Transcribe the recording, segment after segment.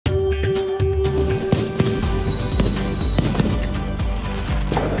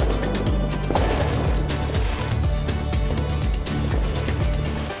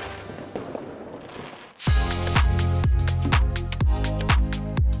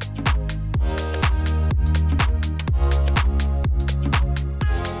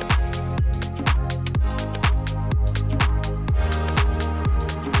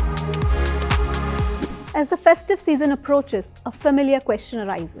season approaches, a familiar question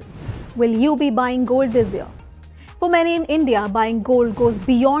arises. Will you be buying gold this year? For many in India, buying gold goes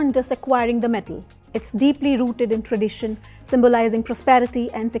beyond just acquiring the metal. It's deeply rooted in tradition, symbolizing prosperity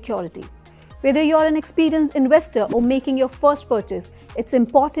and security. Whether you're an experienced investor or making your first purchase, it's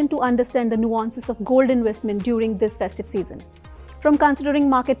important to understand the nuances of gold investment during this festive season. From considering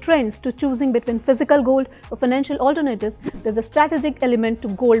market trends to choosing between physical gold or financial alternatives, there's a strategic element to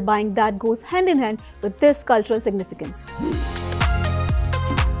gold buying that goes hand in hand with this cultural significance.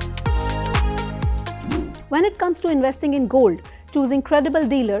 When it comes to investing in gold, choosing credible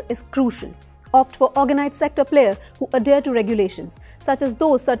dealer is crucial. Opt for organized sector players who adhere to regulations, such as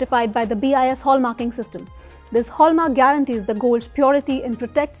those certified by the BIS hallmarking system. This hallmark guarantees the gold's purity and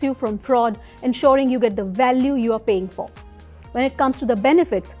protects you from fraud, ensuring you get the value you are paying for. When it comes to the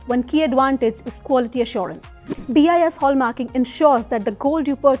benefits, one key advantage is quality assurance. BIS hallmarking ensures that the gold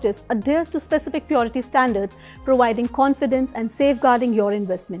you purchase adheres to specific purity standards, providing confidence and safeguarding your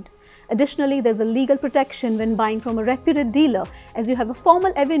investment. Additionally, there's a legal protection when buying from a reputed dealer, as you have a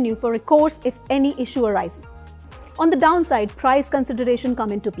formal avenue for recourse if any issue arises. On the downside, price consideration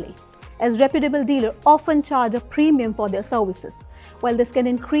come into play, as reputable dealers often charge a premium for their services. While this can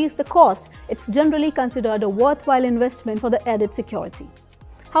increase the cost, it's generally considered a worthwhile investment for the added security.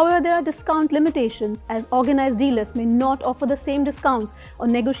 However, there are discount limitations, as organized dealers may not offer the same discounts or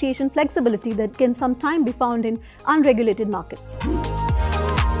negotiation flexibility that can sometimes be found in unregulated markets.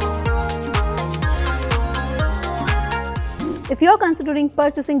 If you're considering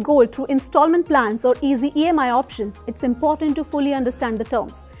purchasing gold through installment plans or easy EMI options, it's important to fully understand the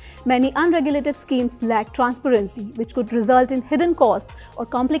terms. Many unregulated schemes lack transparency, which could result in hidden costs or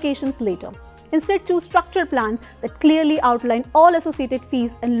complications later. Instead, choose structured plans that clearly outline all associated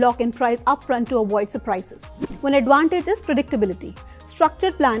fees and lock in price upfront to avoid surprises. One advantage is predictability.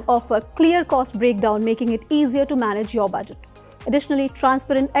 Structured plans offer clear cost breakdown, making it easier to manage your budget. Additionally,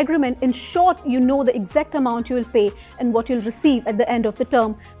 transparent agreement ensures you know the exact amount you will pay and what you'll receive at the end of the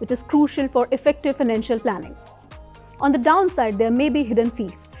term, which is crucial for effective financial planning. On the downside, there may be hidden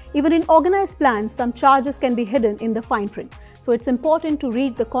fees. Even in organized plans, some charges can be hidden in the fine print, so it's important to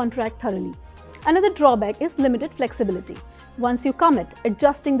read the contract thoroughly. Another drawback is limited flexibility. Once you commit,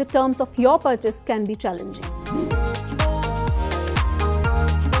 adjusting the terms of your purchase can be challenging.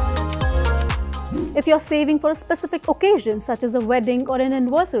 If you're saving for a specific occasion, such as a wedding or an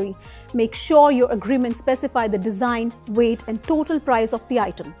anniversary, make sure your agreement specifies the design, weight, and total price of the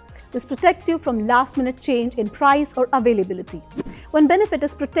item. This protects you from last-minute change in price or availability. One benefit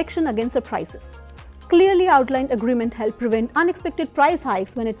is protection against surprises. Clearly outlined agreement help prevent unexpected price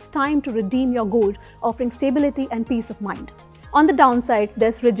hikes when it's time to redeem your gold, offering stability and peace of mind. On the downside,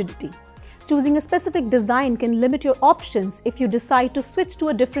 there's rigidity. Choosing a specific design can limit your options if you decide to switch to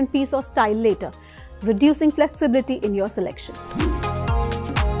a different piece or style later, reducing flexibility in your selection.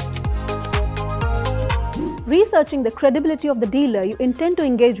 Researching the credibility of the dealer you intend to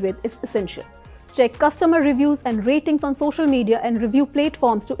engage with is essential. Check customer reviews and ratings on social media and review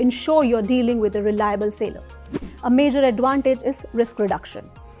platforms to ensure you're dealing with a reliable seller. A major advantage is risk reduction.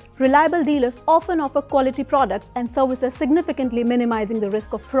 Reliable dealers often offer quality products and services, significantly minimizing the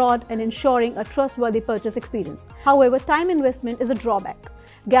risk of fraud and ensuring a trustworthy purchase experience. However, time investment is a drawback.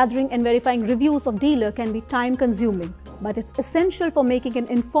 Gathering and verifying reviews of dealers can be time-consuming, but it's essential for making an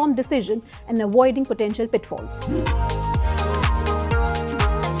informed decision and avoiding potential pitfalls.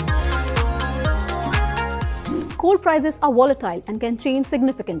 Gold prices are volatile and can change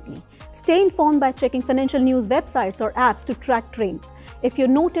significantly. Stay informed by checking financial news websites or apps to track trends. If you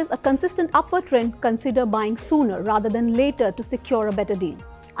notice a consistent upward trend, consider buying sooner rather than later to secure a better deal.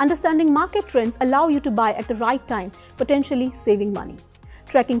 Understanding market trends allow you to buy at the right time, potentially saving money.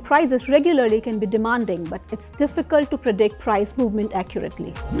 Tracking prices regularly can be demanding, but it's difficult to predict price movement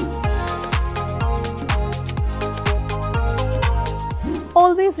accurately.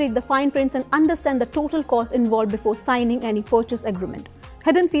 Always read the fine prints and understand the total cost involved before signing any purchase agreement.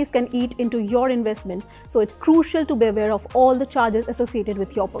 Hidden fees can eat into your investment, so it's crucial to be aware of all the charges associated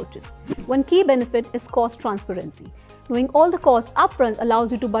with your purchase. One key benefit is cost transparency. Knowing all the costs upfront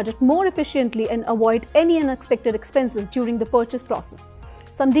allows you to budget more efficiently and avoid any unexpected expenses during the purchase process.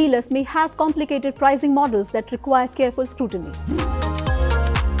 Some dealers may have complicated pricing models that require careful scrutiny.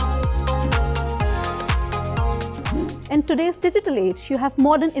 In today's digital age, you have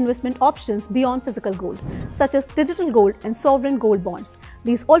modern investment options beyond physical gold, such as digital gold and sovereign gold bonds.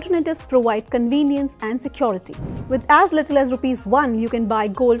 These alternatives provide convenience and security. With as little as ₹1, you can buy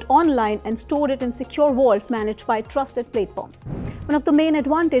gold online and store it in secure vaults managed by trusted platforms. One of the main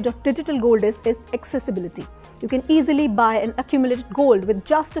advantages of digital gold is accessibility. You can easily buy and accumulate gold with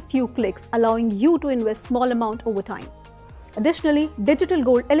just a few clicks, allowing you to invest small amount over time. Additionally, digital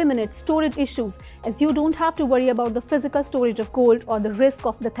gold eliminates storage issues as you don't have to worry about the physical storage of gold or the risk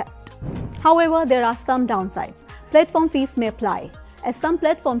of the theft. However, there are some downsides. Platform fees may apply, as some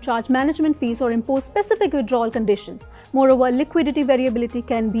platforms charge management fees or impose specific withdrawal conditions. Moreover, liquidity variability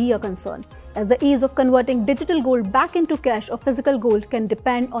can be a concern, as the ease of converting digital gold back into cash or physical gold can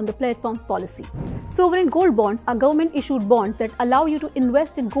depend on the platform's policy. Sovereign gold bonds are government-issued bonds that allow you to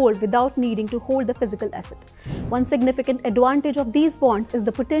invest in gold without needing to hold the physical asset. One significant advantage of these bonds is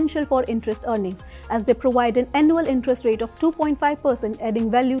the potential for interest earnings, as they provide an annual interest rate of 2.5%,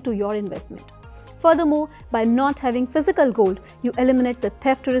 adding value to your investment. Furthermore, by not having physical gold, you eliminate the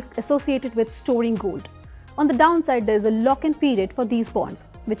theft risk associated with storing gold. On the downside, there is a lock-in period for these bonds,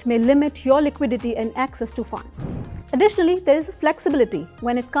 which may limit your liquidity and access to funds. Additionally, there is flexibility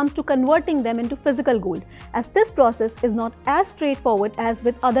when it comes to converting them into physical gold, as this process is not as straightforward as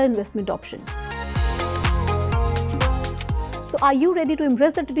with other investment options. So are you ready to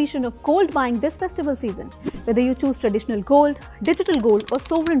embrace the tradition of gold buying this festival season? Whether you choose traditional gold, digital gold or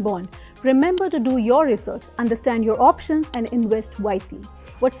sovereign bond, remember to do your research, understand your options and invest wisely.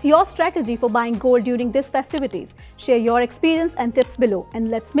 What's your strategy for buying gold during these festivities? Share your experience and tips below, and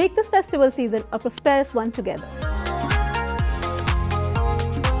let's make this festival season a prosperous one together.